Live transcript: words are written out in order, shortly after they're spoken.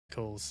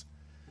musicals.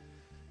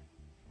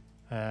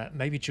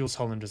 Maybe Jules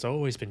Holland has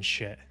always been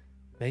shit.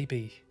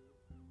 Maybe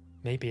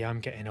I'm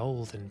getting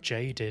old and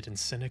jaded and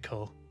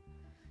cynical.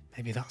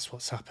 Maybe that's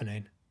what's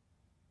happening.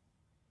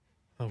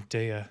 Oh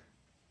dear.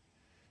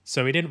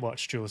 So we didn't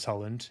watch Jules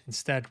Holland.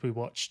 Instead, we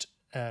watched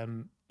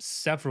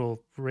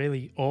several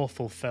really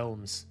awful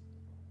films.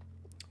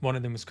 One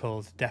of them was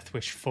called Death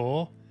Wish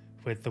 4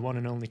 with the one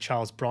and only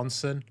Charles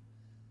Bronson.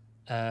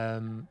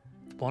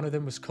 One of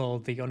them was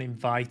called The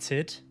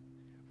Uninvited,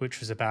 which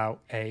was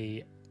about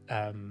a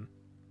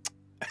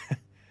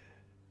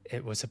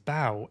it was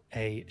about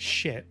a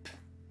ship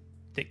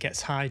that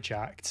gets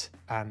hijacked,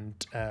 and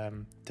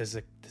there's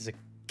a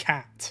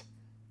cat.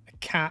 A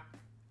cat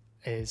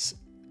has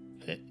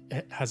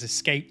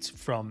escaped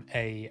from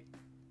a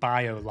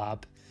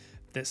biolab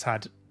that's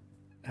had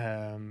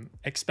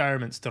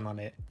experiments done on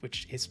it,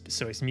 which is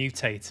so it's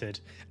mutated.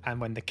 And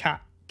when the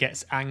cat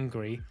gets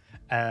angry,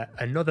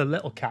 another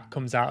little cat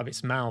comes out of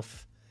its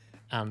mouth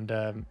and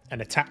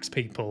attacks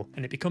people,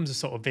 and it becomes a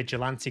sort of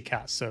vigilante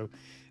cat. So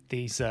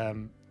these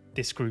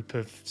this group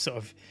of sort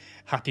of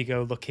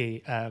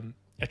happy-go-lucky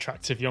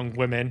attractive young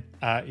women,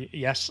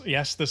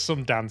 yes there's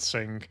some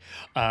dancing,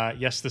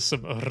 yes there's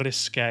some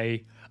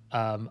risque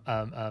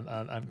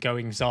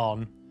goings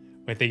on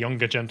with the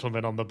younger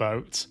gentlemen on the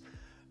boat,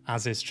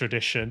 as is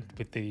tradition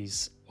with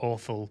these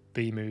awful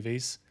B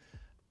movies.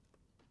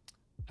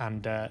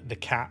 And the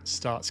cat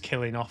starts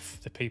killing off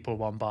the people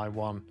one by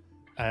one.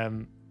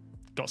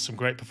 Got some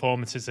great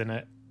performances in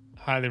it.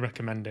 Highly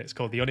recommend it. It's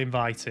called The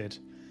Uninvited.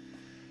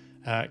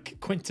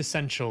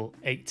 Quintessential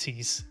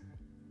 80s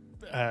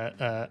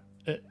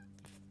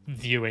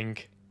viewing.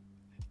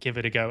 Give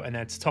it a go. And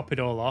then to top it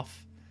all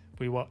off,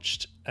 we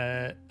watched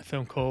a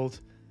film called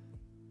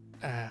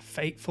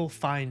Fateful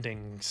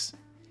Findings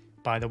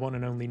by the one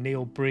and only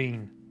Neil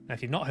Breen. Now,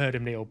 if you've not heard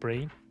of Neil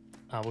Breen,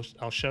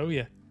 I'll show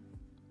you.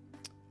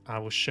 I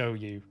will show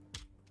you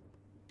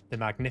the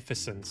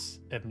magnificence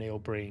of Neil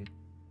Breen.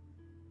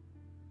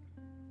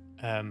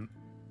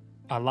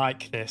 I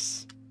like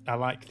this. I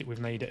like that we've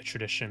made it a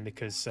tradition,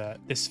 because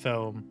this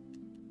film,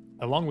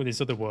 along with his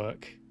other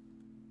work,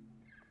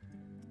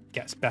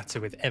 gets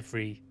better with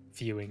every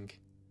viewing.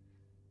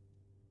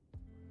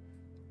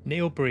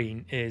 Neil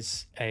Breen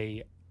is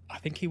I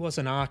think he was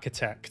an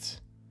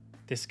architect,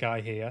 this guy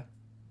here.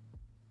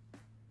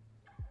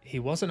 He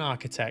was an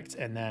architect,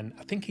 and then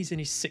I think he's in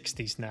his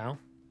 60s now.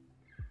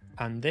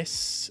 And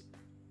this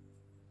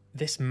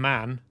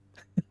man,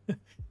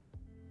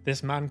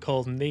 this man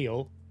called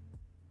Neil,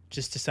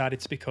 just decided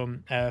to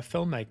become a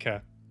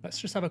filmmaker. Let's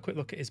just have a quick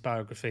look at his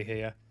biography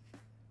here.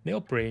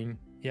 Neil Breen,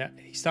 yeah,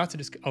 he started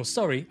as... Oh,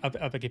 sorry, I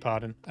beg your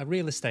pardon. A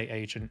real estate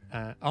agent.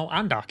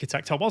 And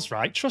architect. I was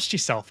right. Trust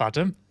yourself,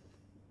 Adam.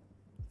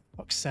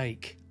 Fuck's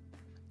sake.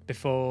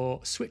 Before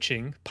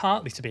switching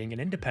partly to being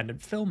an independent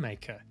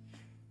filmmaker.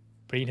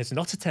 Breen has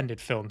not attended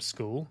film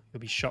school.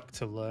 You'll be shocked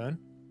to learn.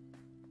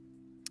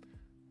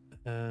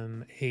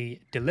 He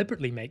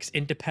deliberately makes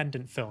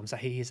independent films.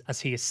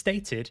 As he has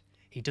stated,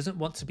 he doesn't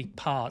want to be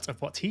part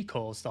of what he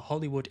calls the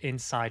Hollywood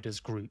Insiders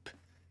Group.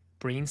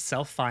 Breen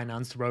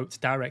self-financed, wrote,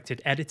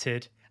 directed,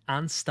 edited,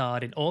 and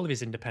starred in all of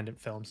his independent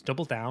films.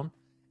 Double Down,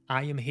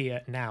 I Am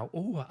Here Now.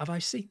 Oh, have I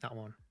seen that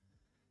one?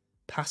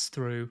 Pass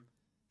Through,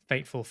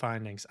 Fateful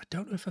Findings. I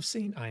don't know if I've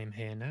seen I Am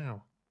Here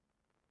Now.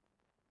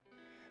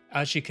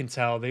 As you can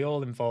tell, they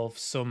all involve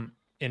some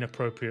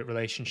inappropriate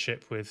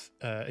relationship with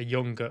a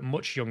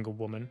much younger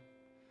woman.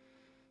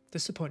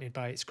 Disappointed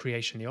by its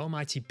creation, the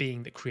almighty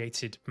being that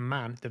created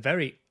man, the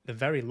very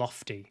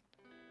lofty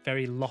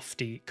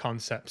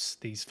concepts,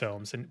 these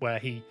films, and where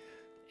he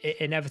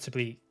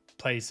inevitably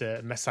plays a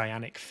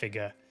messianic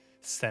figure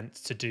sent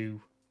to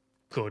do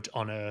good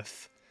on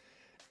earth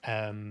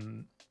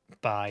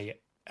by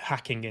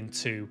hacking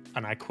into,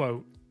 and I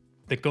quote,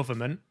 the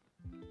government.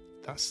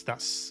 That's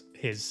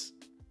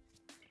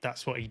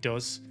what he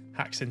does.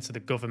 Hacks into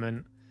the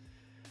government.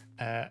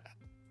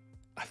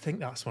 I think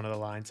that's one of the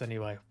lines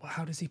anyway. Well,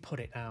 how does he put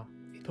it now?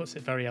 He puts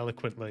it very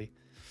eloquently.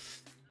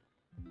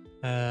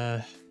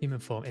 Human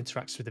form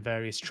interacts with the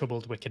various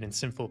troubled, wicked, and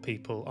sinful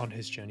people on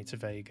his journey to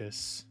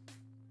Vegas.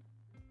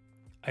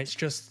 It's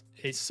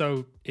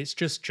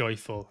just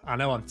joyful. I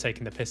know I'm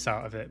taking the piss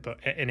out of it,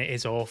 and it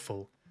is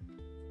awful.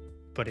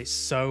 But it's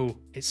so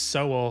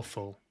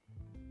awful.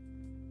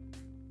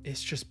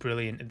 It's just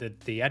brilliant.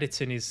 The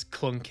editing is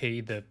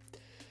clunky.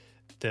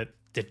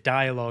 The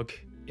dialogue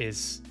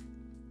is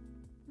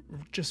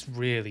just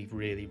really,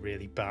 really,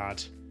 really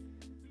bad.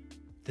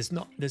 There's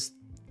not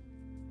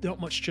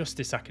much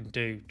justice I can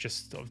do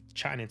just sort of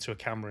chatting into a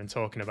camera and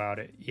talking about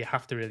it. You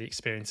have to really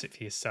experience it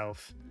for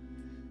yourself.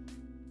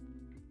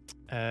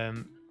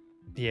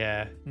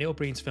 Yeah, Neil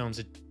Breen's films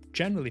are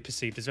generally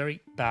perceived as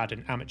very bad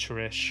and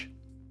amateurish.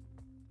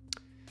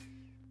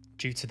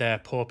 Due to their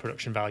poor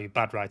production value,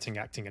 bad writing,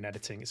 acting, and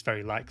editing, it's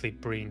very likely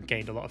Breen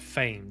gained a lot of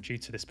fame due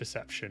to this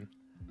perception.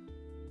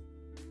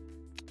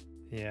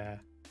 Yeah.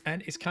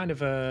 And it's kind of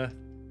that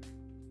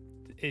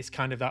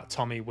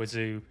Tommy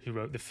Wiseau who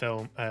wrote the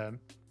film,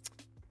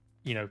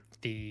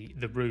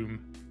 The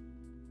Room,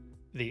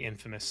 the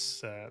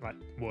infamous like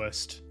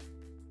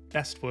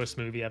best worst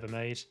movie ever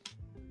made.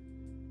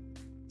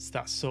 It's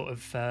that sort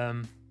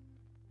of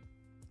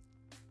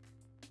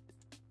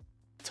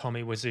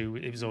Tommy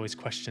Wiseau. It was always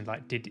questioned,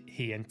 like, did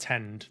he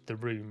intend The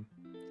Room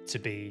to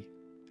be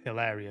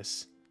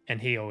hilarious?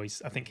 And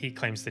I think he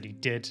claims that he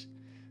did,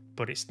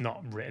 but it's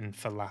not written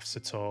for laughs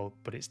at all.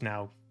 But it's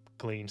now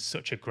gleaned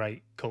such a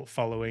great cult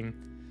following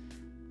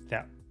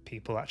that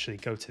people actually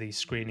go to these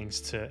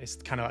screenings it's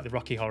kind of like the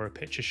Rocky Horror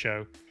Picture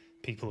Show.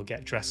 People will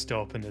get dressed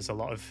up, and there's a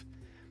lot of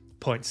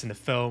points in the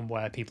film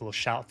where people will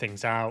shout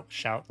things out,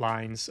 shout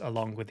lines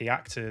along with the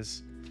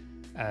actors.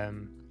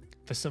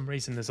 For some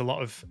reason, there's a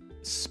lot of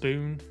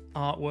spoon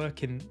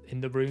artwork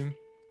in The Room.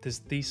 There's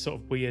these sort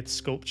of weird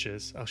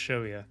sculptures. I'll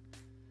show you.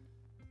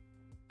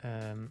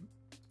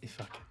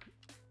 If I can.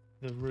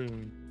 The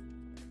Room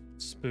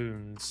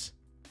spoons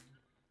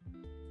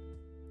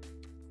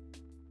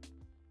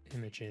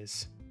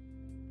images.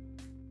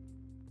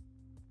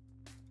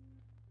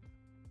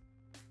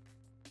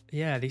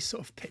 Yeah, these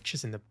sort of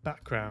pictures in the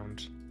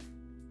background.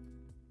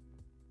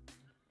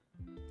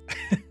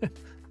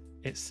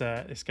 It's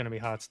going to be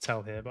hard to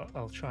tell here, but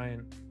I'll try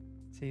and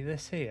see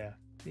this here.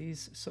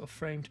 These sort of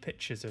framed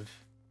pictures of.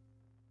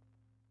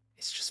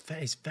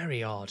 It's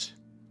very odd.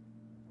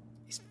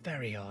 It's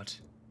very odd.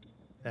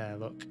 There,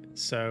 look.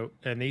 So,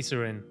 and these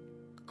are in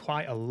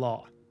quite a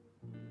lot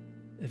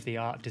of the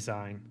art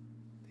design.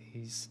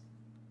 These.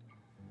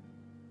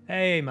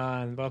 Hey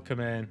man, welcome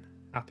in.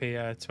 Happy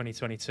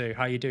 2022.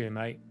 How you doing,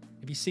 mate?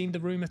 Have you seen The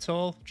Room at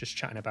all? Just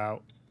chatting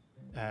about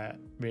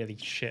really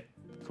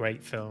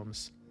great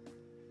films.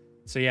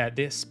 So yeah, at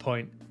this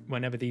point,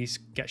 whenever these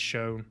get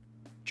shown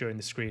during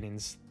the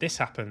screenings, this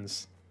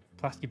happens.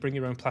 You bring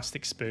your own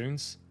plastic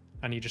spoons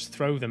and you just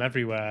throw them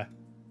everywhere,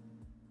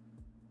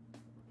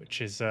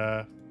 which is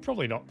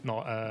probably not.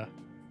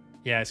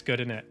 Yeah, it's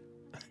good, isn't it?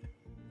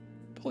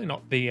 Probably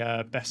not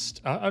the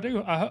best. I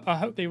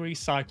hope they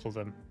recycle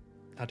them.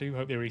 I do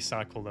hope they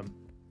recycle them.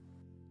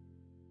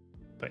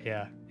 But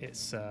yeah,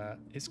 it's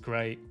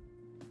great.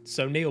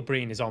 So Neil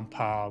Breen is on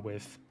par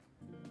with.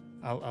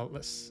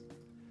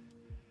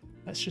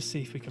 Let's just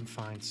see if we can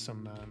find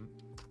some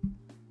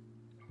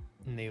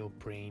Neil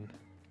Breen.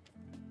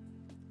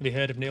 Have you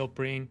heard of Neil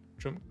Breen,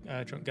 drunk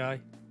guy?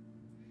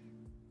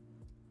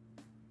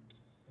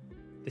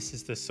 This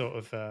is the sort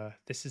of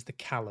this is the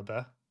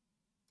caliber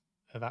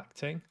of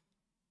acting.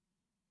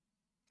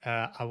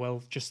 I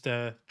will just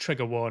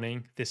trigger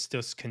warning. This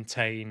does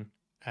contain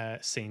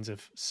scenes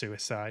of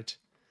suicide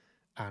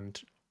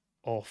and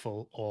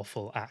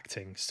awful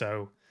acting.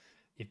 So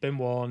you've been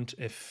warned.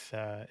 If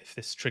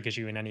this triggers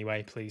you in any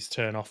way, please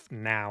turn off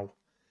now,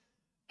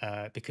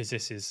 because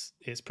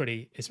it's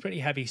pretty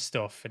heavy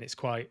stuff, and it's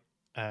quite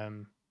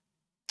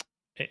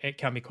it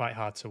can be quite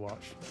hard to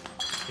watch.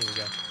 Here we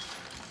go.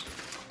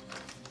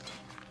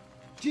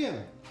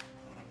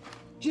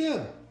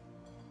 Jim,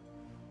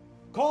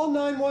 call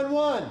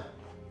 911.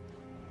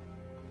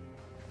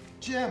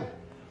 Jim.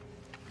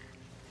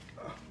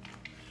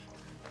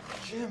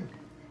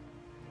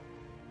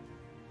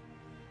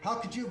 How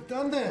could you have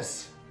done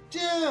this?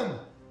 Jim!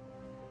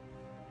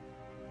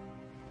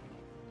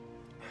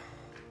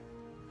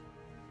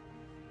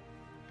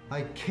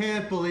 I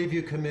can't believe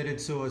you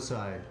committed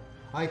suicide.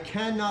 I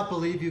cannot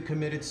believe you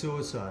committed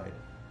suicide.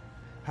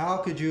 How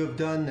could you have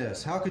done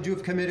this? How could you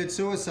have committed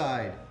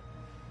suicide?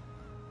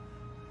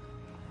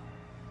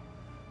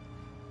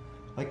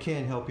 I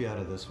can't help you out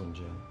of this one,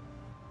 Jim.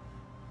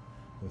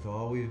 With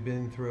all we've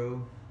been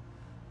through,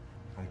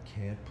 I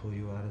can't pull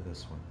you out of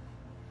this one.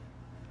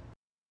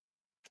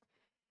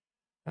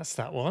 That's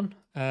that one.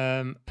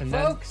 And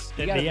folks, then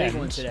we got a big end,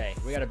 one today.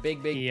 We got a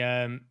big.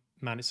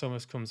 Man, it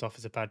almost comes off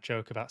as a bad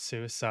joke about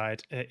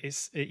suicide.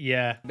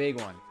 Yeah.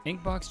 Big one.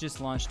 Inkbox just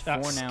launched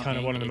That's For Now kind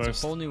of one of the it's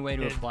most a whole new way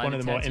to apply one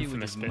of the more tattoo,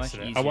 infamous which is bits much of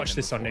it. easier I watched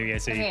than this on before. New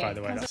Year's Eve, by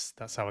the way.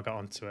 That's how I got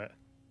onto it.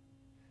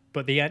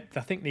 But I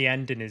think the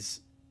ending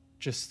is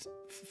just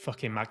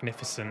fucking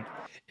magnificent.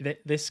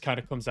 This kind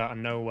of comes out of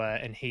nowhere,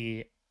 and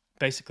he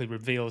basically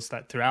reveals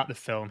that throughout the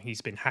film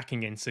he's been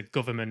hacking into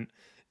government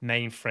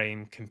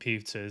mainframe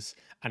computers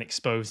and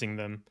exposing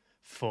them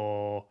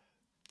for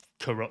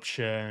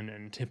corruption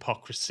and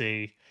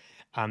hypocrisy.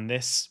 And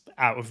this,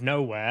 out of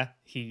nowhere,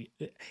 he's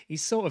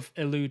sort of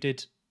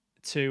alluded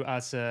to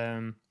as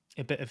a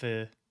bit of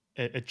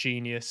a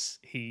genius.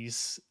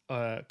 He's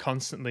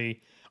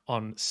constantly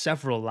on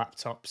several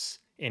laptops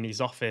in his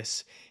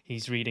office.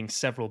 He's reading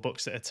several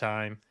books at a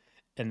time,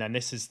 and then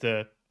this is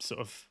the sort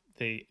of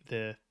the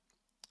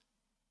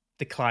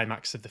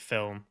climax of the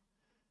film.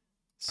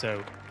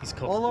 So he's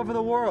called all over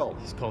the world.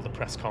 He's called a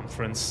press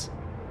conference.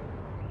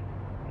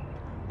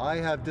 I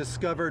have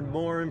discovered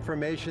more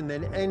information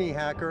than any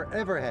hacker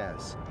ever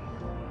has.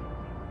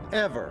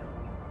 Ever.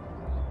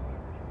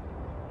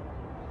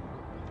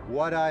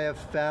 What I have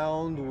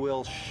found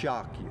will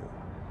shock you.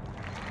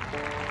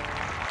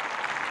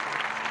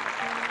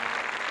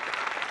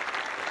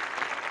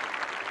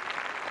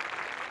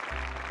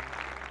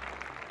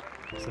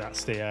 So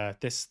that's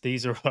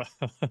these are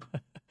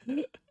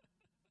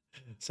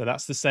so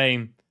that's the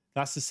same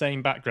That's the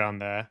same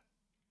background there.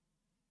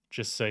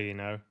 Just so you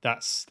know,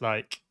 that's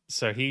like,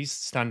 so he's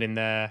standing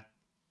there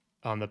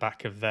on the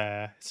back of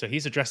there. So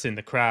he's addressing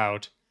the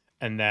crowd,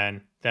 and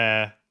then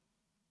there,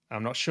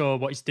 I'm not sure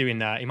what he's doing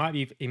there. He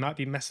might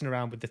be messing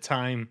around with the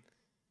time,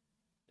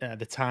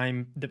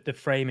 the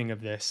framing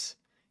of this.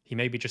 He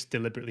may be just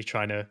deliberately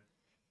trying to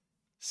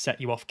set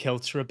you off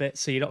kilter a bit,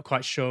 so you're not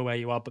quite sure where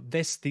you are. But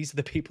these are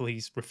the people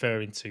he's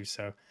referring to.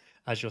 So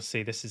as you'll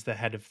see, this is the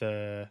head of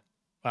the.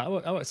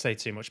 Well, I won't say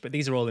too much, but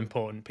these are all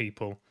important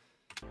people.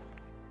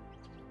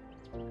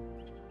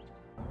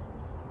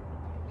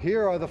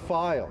 Here are the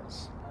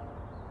files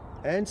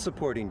and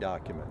supporting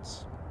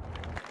documents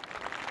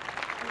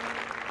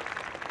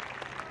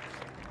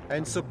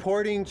and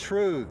supporting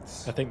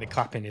truths. I think the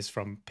clapping is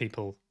from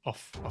people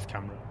off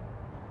camera.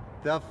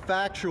 The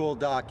factual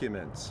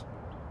documents.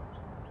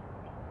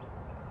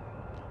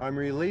 I'm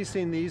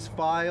releasing these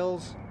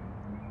files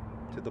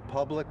to the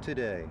public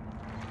today.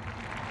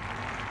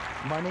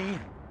 Money,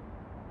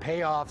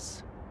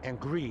 payoffs, and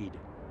greed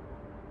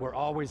were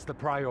always the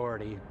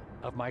priority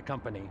of my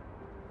company.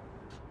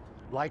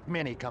 Like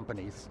many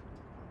companies.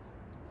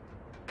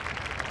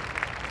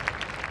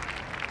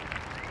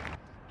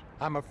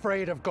 I'm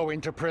afraid of going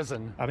to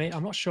prison. I mean,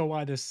 I'm not sure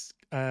why this.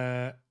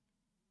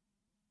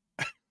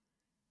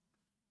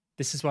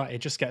 This is why it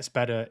just gets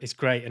better. It's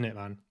great, isn't it,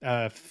 man?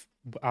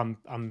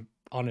 I'm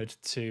honoured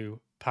to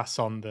pass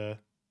on the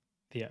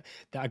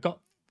I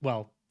got,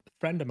 well, a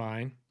friend of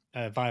mine,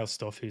 Vile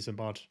Stuff, who's a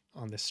mod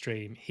on this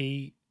stream.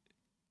 He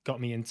got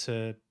me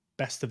into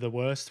Best of the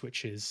Worst,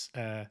 which is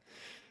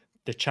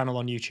the channel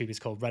on YouTube is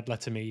called Red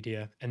Letter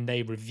Media, and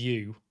they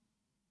review.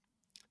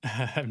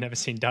 I've never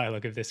seen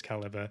dialogue of this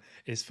caliber.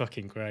 It's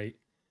fucking great.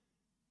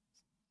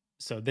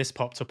 So this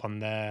popped up on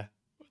their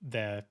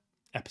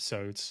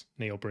episodes,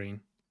 Neil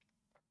Breen.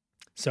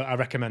 So I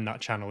recommend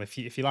that channel. If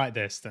you like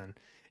this, then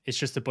it's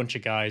just a bunch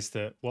of guys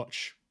that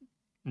watch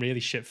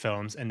really shit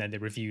films and then they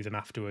review them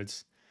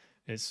afterwards.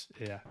 It's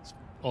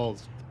all.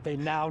 They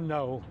now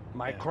know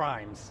my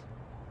crimes.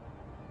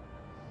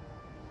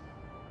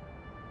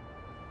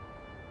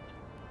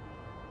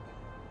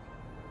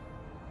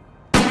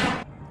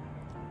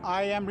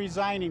 I am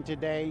resigning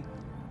today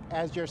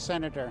as your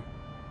senator.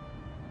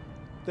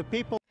 The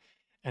people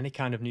Any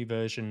kind of new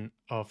version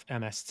of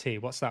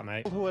MST. What's that,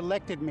 mate? who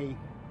elected me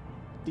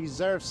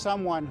deserve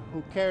someone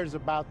who cares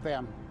about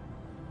them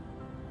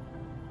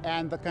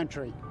and the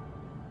country.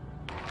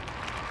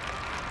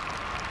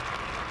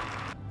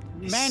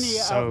 Many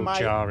so of my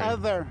jarring.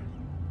 other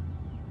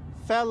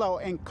fellow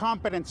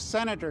incompetent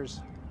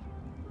senators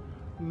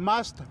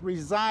must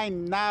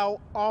resign now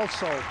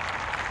also.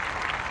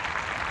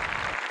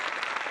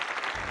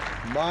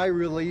 My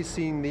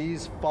releasing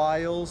these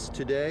files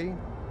today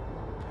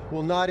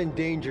will not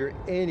endanger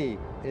any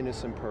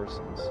innocent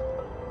persons,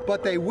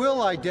 but they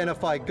will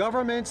identify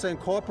governments and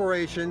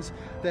corporations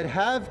that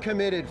have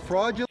committed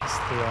fraudulent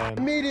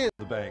immediately.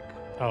 The bank.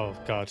 Oh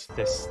God,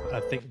 I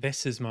think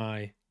this is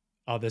my.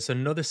 Oh, there's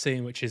another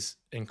scene which is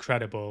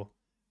incredible,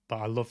 but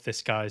I love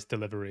this guy's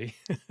delivery.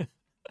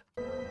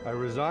 I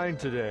resign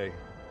today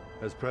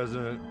as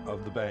president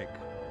of the bank.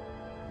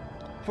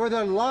 For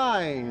their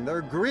lying,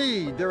 their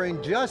greed, their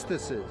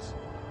injustices.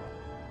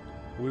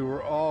 We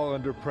were all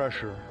under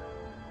pressure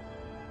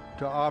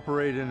to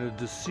operate in a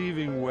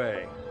deceiving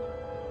way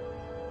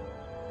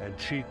and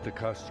cheat the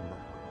customer.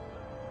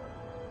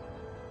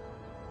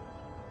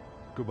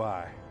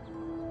 Goodbye.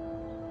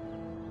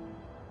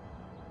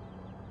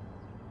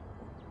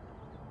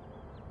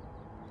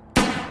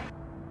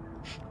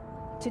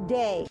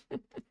 Today.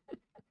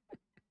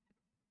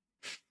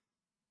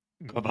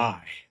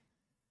 Goodbye.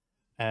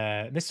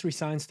 Mystery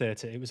Science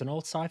Theater. It was an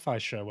old sci-fi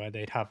show where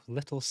they'd have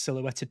little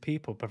silhouetted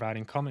people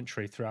providing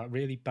commentary throughout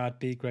really bad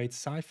B-grade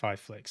sci-fi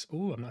flicks.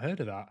 Ooh, I've not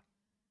heard of that.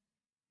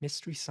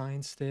 Mystery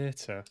Science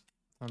Theater.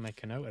 I'll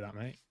make a note of that,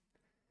 mate.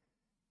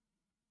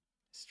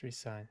 Mystery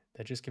Science.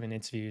 They're just giving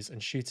interviews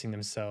and shooting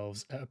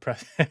themselves at a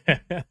press.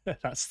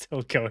 That's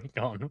still going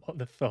on. What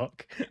the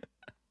fuck?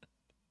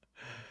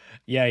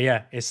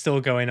 Yeah, it's still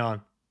going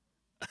on.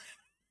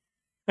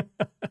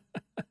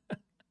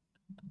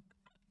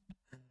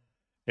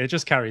 It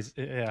just carries.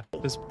 Yeah,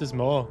 there's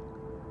more.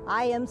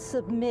 I am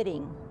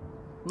submitting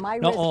my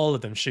Not all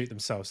of them shoot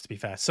themselves, to be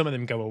fair. Some of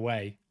them go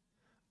away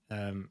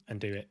and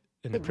do it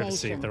in the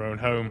privacy of their own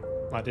home,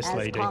 like this as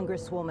lady.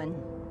 Congresswoman.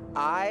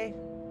 I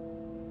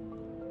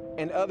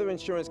and other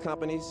insurance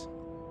companies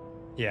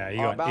Yeah,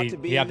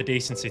 he had the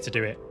decency to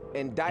do it.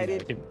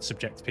 indicted, He didn't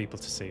subject people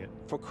to see it.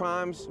 for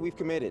crimes we've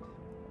committed.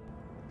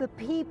 The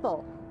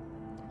people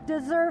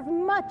deserve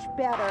much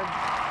better.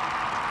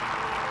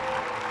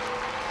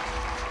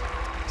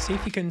 See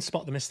if you can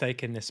spot the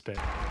mistake in this bit.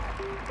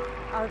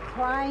 Our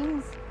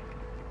crimes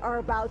are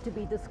about to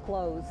be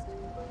disclosed.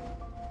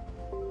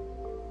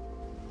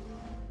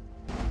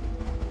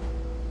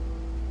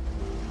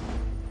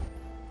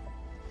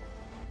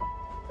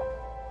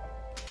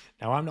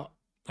 Now I'm not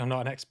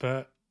an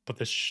expert, but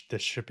this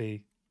should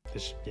be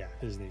this. Yeah,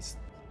 there's these.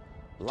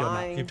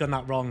 Lying, You've done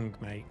that wrong,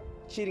 mate.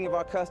 cheating of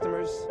our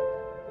customers,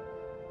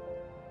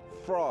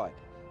 fraud.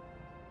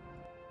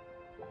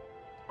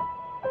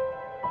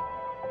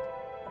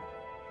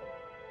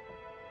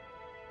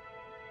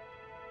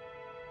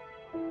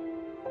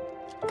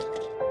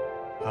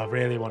 I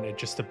really wanted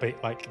just a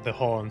bit like the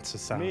horn to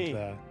sound Me.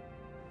 there.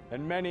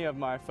 And many of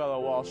my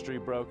fellow Wall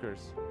Street brokers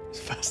It's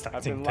fast have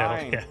acting been Bill,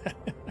 lying, yeah.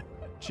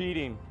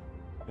 cheating,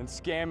 and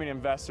scamming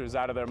investors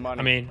out of their money.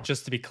 I mean,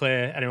 just to be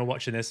clear, anyone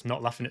watching this, I'm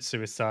not laughing at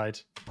suicide.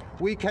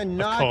 We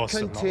cannot course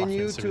I'm not laughing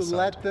continue at to suicide.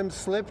 let them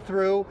slip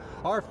through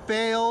our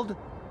failed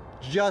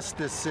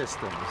justice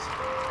systems.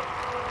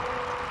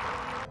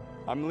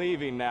 I'm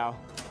leaving now,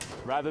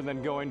 rather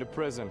than going to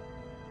prison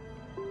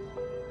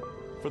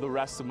for the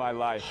rest of my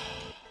life.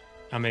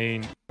 I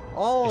mean,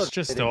 All it's of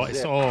just it all, it's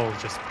exists. all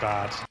just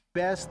bad.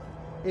 Best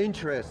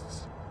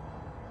interests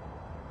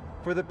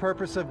for the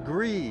purpose of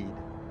greed.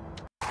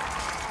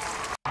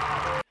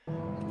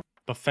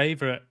 My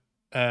favourite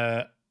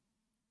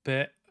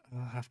bit,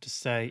 I have to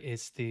say,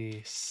 is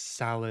the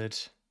salad.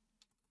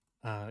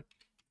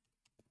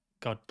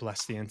 God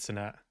bless the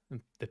internet,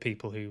 the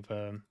people who've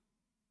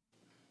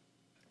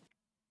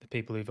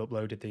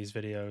uploaded these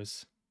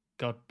videos.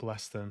 God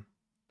bless them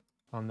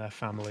and their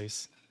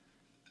families.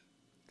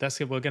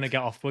 We're gonna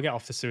get off. We'll get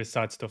off the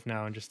suicide stuff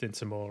now and just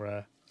into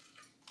more.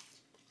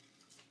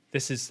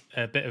 This is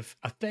a bit of.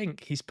 I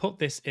think he's put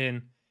this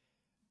in,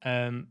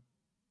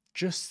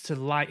 just to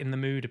lighten the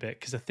mood a bit,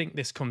 because I think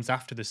this comes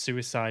after the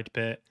suicide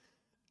bit,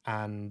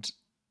 and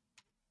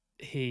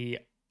I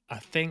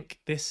think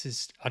this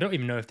is. I don't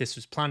even know if this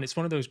was planned. It's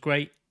one of those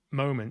great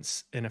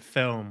moments in a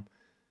film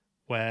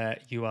where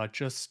you are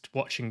just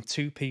watching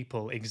two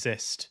people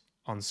exist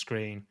on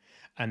screen,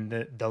 and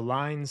the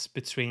lines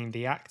between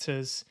the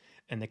actors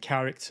and the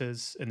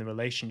characters and the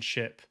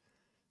relationship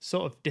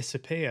sort of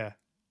disappear,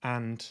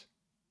 and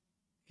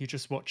you're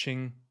just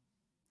watching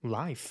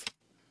life.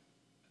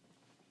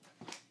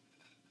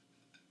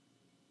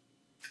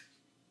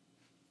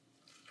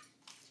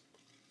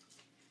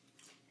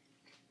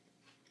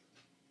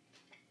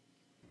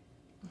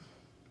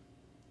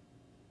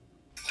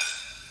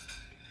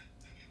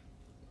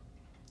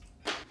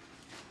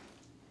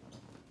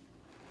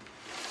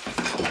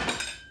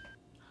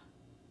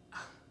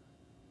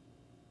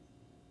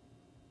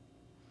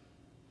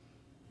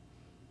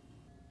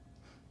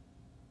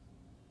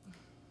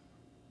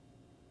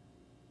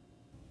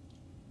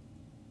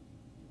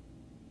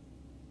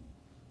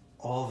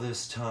 All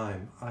this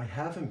time, I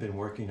haven't been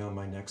working on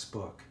my next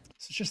book.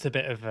 So it's just a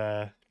bit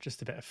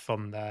of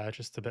fun there,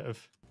 just a bit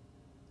of.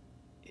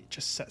 It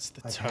just sets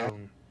the I've had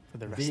tone for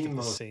the rest the of the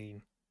most-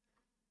 scene.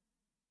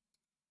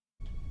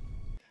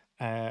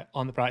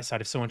 On the bright side,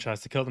 if someone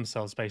tries to kill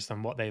themselves based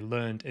on what they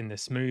learned in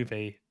this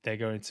movie, they're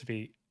going to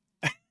be.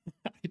 I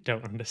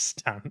don't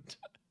understand.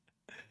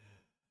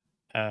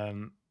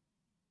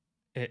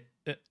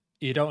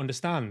 You don't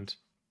understand,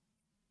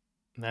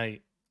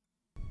 mate.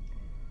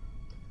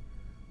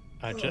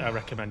 I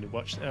recommend you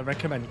watch. I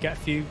recommend you get a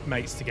few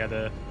mates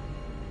together.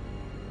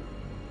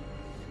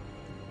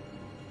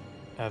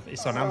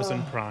 It's on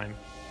Amazon Prime.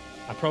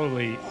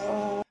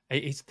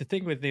 It's the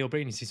thing with Neil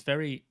Breen is he's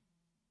very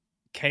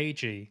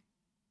cagey.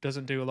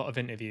 Doesn't do a lot of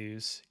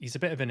interviews. He's a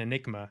bit of an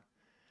enigma.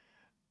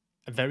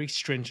 Very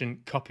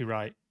stringent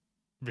copyright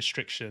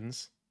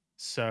restrictions.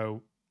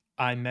 So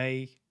I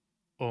may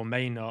or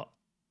may not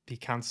be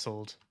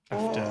cancelled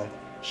after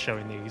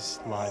showing these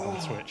live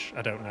on Twitch.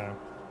 I don't know.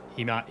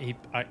 He might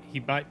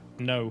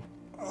know.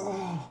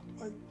 Oh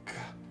my God.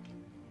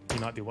 He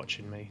might be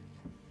watching me.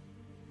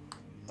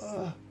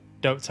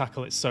 Don't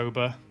tackle it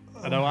sober.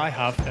 Although I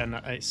have, and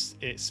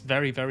it's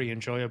very, very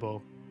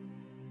enjoyable.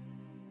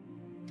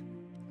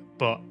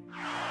 But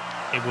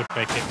it would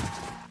make it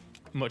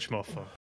much more fun.